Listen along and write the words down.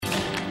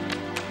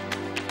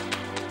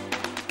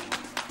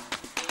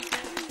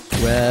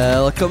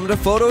Welcome to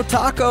Photo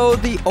Taco,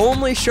 the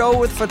only show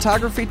with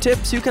photography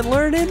tips you can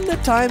learn in the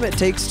time it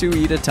takes to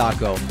eat a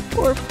taco,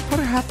 or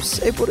perhaps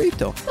a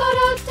burrito.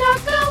 Photo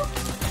Taco.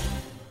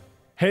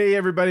 Hey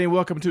everybody,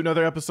 welcome to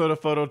another episode of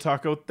Photo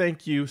Taco.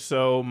 Thank you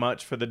so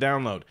much for the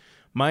download.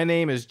 My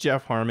name is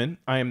Jeff Harmon.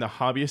 I am the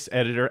hobbyist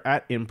editor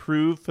at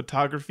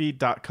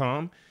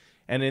improvephotography.com.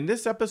 And in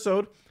this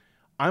episode,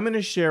 I'm going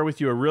to share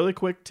with you a really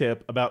quick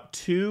tip about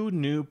two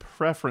new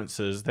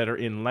preferences that are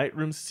in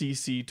Lightroom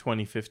CC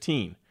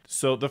 2015.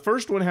 So the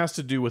first one has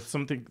to do with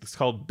something that's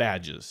called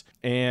badges.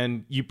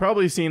 And you've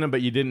probably seen them,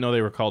 but you didn't know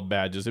they were called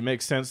badges. It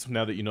makes sense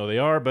now that you know they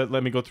are, but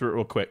let me go through it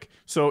real quick.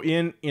 So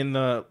in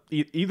the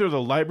either the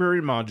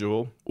library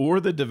module or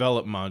the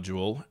develop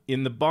module,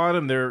 in the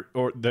bottom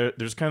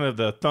there's kind of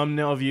the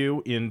thumbnail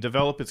view. In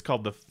develop, it's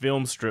called the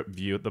film strip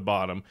view at the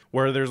bottom,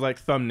 where there's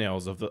like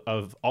thumbnails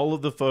of all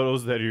of the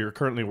photos that you're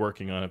currently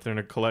working on, if they're in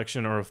a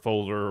collection or a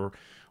folder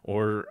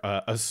or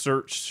a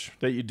search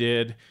that you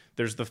did.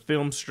 There's the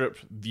film strip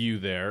view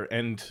there,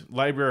 and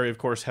library, of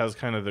course, has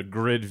kind of the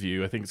grid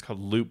view. I think it's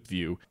called loop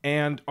view.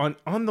 And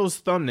on those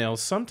thumbnails,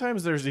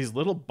 sometimes there's these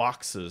little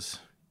boxes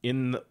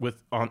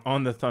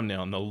on the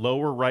thumbnail in the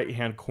lower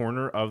right-hand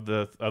corner of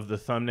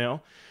the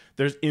thumbnail.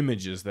 There's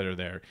images that are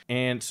there.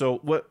 And so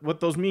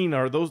what those mean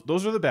are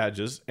those are the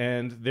badges,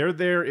 and they're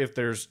there if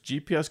there's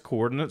GPS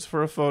coordinates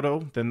for a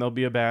photo, then there'll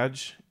be a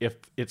badge. If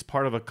it's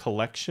part of a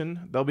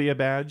collection, there'll be a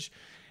badge.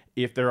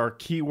 If there are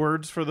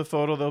keywords for the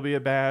photo, there'll be a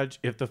badge.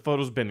 If the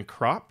photo's been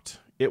cropped,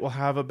 it will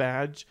have a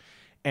badge.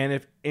 And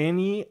if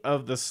any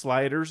of the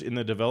sliders in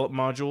the develop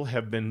module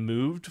have been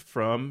moved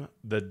from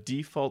the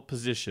default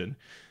position,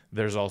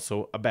 there's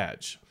also a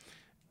badge.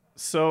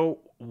 So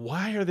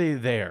why are they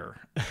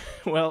there?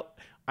 Well,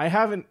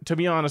 to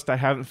be honest, I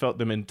haven't felt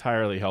them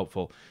entirely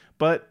helpful.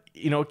 But,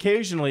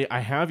 occasionally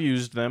I have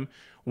used them.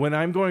 When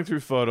I'm going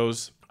through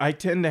photos, I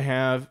tend to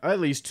have at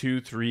least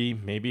 2, 3,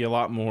 maybe a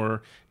lot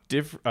more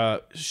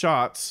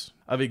shots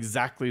of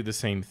exactly the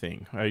same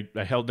thing. I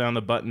held down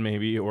the button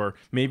or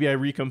maybe I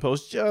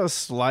recomposed just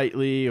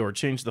slightly or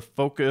changed the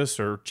focus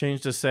or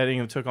changed the setting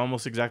and took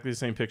almost exactly the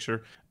same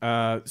picture.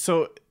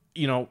 So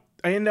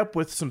I end up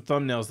with some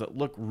thumbnails that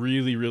look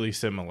really, really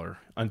similar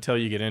until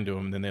you get into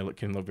them. Then they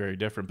can look very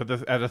different.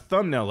 But at a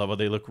thumbnail level,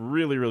 they look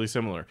really, really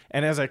similar.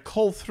 And as I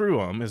cull through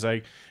them, as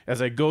I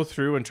go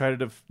through and try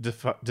to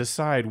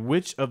decide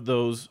which of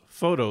those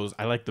photos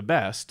I like the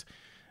best,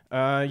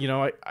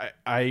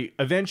 I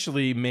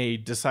eventually may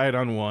decide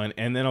on one,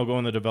 and then I'll go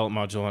in the develop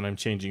module and I'm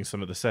changing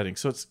some of the settings.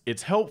 So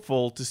it's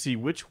helpful to see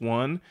which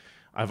one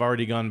I've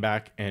already gone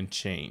back and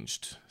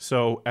changed.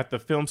 So at the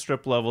film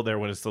strip level there,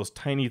 when it's those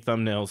tiny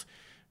thumbnails,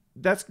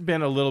 that's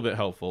been a little bit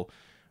helpful.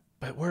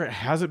 But where it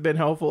hasn't been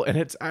helpful, and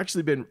it's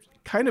actually been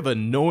kind of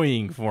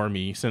annoying for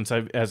me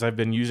as I've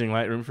been using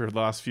Lightroom for the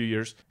last few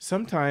years,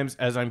 sometimes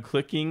as I'm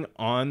clicking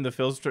on the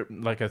film strip,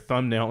 like a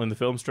thumbnail in the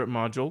film strip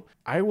module,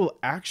 I will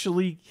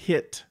actually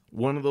hit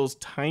one of those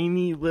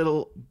tiny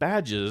little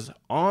badges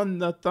on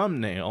the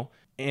thumbnail.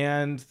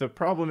 And the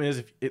problem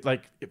is if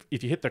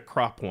you hit the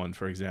crop one,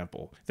 for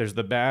example, there's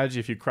the badge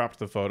if you cropped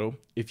the photo.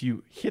 If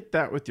you hit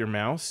that with your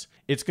mouse,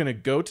 it's going to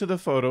go to the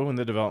photo in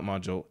the develop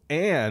module,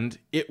 and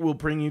it will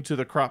bring you to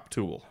the crop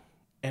tool.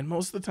 And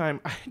most of the time,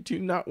 I do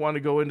not want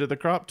to go into the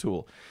crop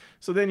tool.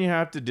 So then you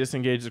have to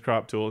disengage the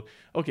crop tool.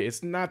 Okay,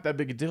 it's not that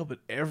big a deal, but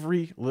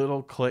every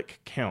little click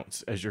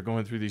counts as you're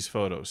going through these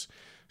photos.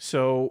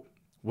 So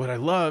what I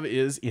love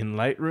is in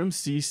Lightroom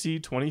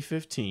CC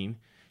 2015,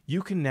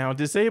 you can now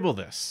disable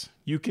this.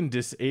 You can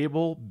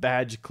disable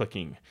badge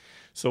clicking.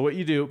 So what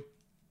you do,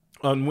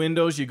 on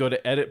Windows, you go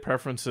to Edit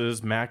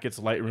Preferences, Mac, it's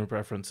Lightroom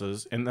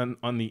Preferences, and then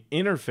on the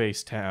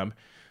Interface tab,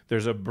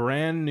 there's a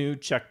brand new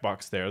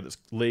checkbox there that's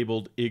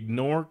labeled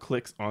Ignore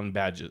Clicks on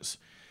Badges.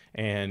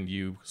 And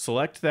you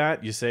select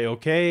that, you say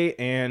okay,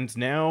 and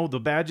now the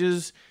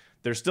badges,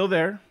 they're still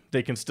there.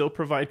 They can still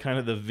provide kind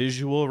of the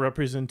visual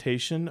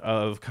representation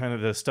of kind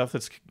of the stuff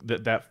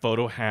that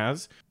photo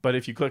has. But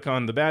if you click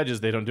on the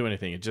badges, they don't do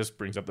anything. It just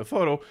brings up the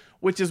photo,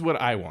 which is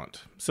what I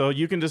want. So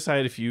you can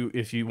decide if you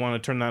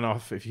want to turn that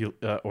off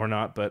or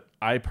not. But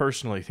I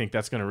personally think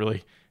that's going to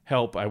really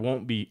help. I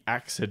won't be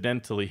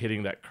accidentally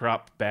hitting that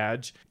crop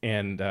badge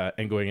and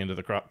going into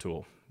the crop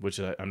tool, which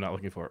I'm not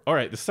looking for. All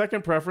right, the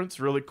second preference,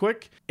 really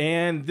quick.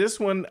 And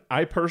this one,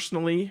 I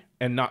personally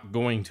am not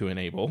going to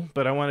enable,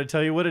 but I want to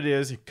tell you what it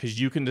is because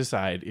you can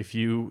decide if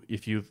you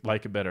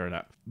like it better or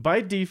not.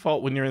 By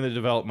default, when you're in the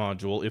develop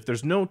module, if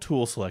there's no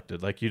tool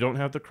selected, like you don't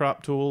have the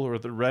crop tool or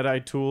the red eye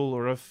tool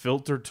or a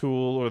filter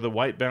tool or the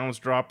white balance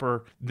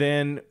dropper,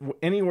 then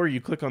anywhere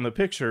you click on the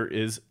picture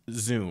is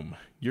zoom.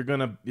 You're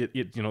gonna,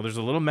 there's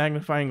a little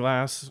magnifying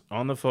glass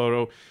on the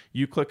photo.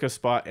 You click a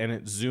spot and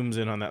it zooms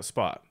in on that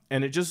spot.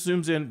 And it just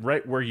zooms in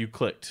right where you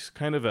clicked.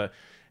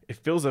 It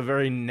feels a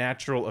very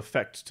natural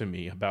effect to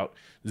me about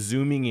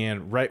zooming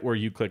in right where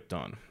you clicked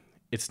on.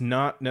 It's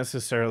not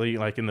necessarily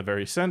like in the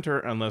very center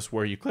unless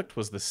where you clicked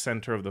was the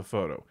center of the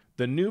photo.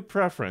 The new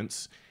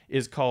preference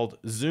is called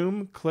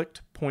Zoom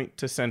Clicked Point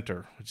to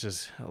Center, which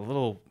is a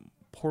little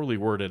poorly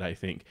worded, I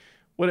think.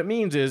 What it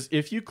means is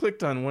if you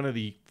clicked on one of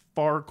the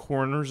far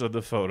corners of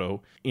the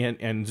photo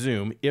and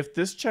zoom. If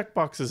this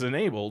checkbox is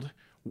enabled,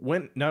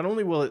 when not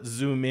only will it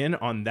zoom in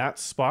on that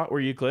spot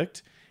where you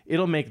clicked,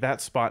 it'll make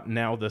that spot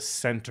now the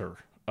center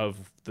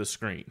of the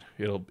screen.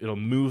 It'll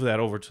move that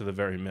over to the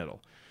very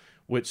middle,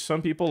 which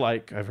some people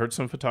like. I've heard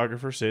some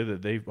photographers say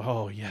that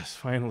oh yes,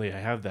 finally I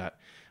have that.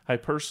 I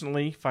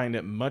personally find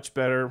it much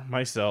better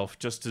myself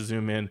just to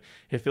zoom in.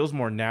 It feels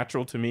more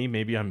natural to me.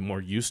 Maybe I'm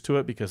more used to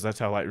it because that's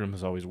how Lightroom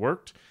has always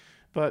worked.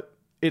 But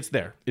it's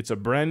there. It's a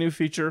brand new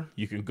feature.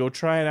 You can go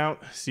try it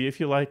out, see if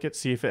you like it,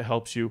 see if it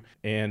helps you,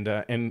 and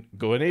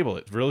go enable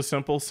it. Really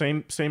simple.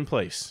 Same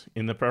place.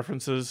 In the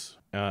preferences,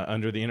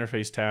 under the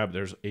interface tab,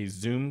 there's a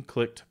zoom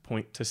clicked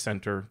point to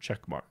center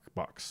checkmark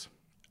box.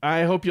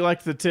 I hope you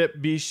liked the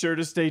tip. Be sure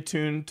to stay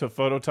tuned to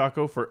Photo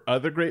Taco for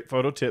other great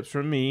photo tips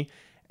from me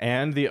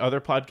and the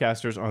other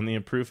podcasters on the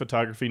Improved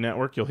Photography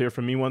Network. You'll hear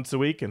from me once a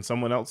week and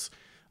someone else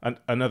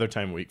another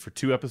time a week for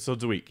 2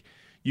 episodes a week.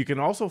 You can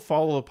also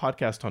follow the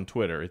podcast on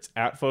Twitter. It's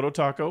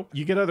 @PhotoTaco.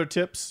 You get other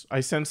tips. I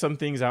send some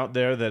things out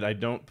there that I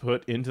don't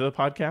put into the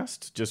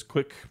podcast, just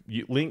quick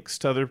links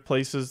to other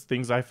places,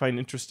 things I find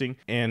interesting.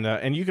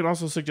 And you can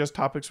also suggest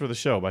topics for the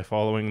show by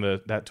following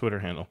that Twitter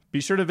handle.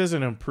 Be sure to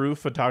visit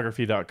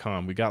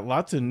improvephotography.com. We got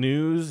lots of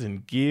news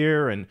and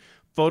gear and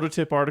photo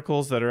tip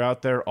articles that are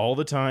out there all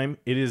the time.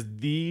 It is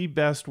the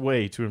best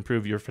way to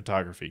improve your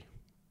photography.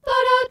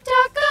 Photo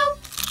Taco.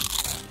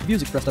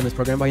 Views expressed on this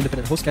program by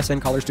independent host guests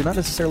and callers do not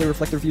necessarily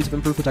reflect the views of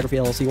Improved Photography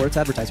LLC or its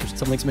advertisers.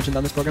 Some links mentioned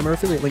on this program are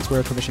affiliate links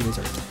where a commission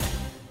reserved.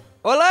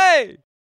 Olé!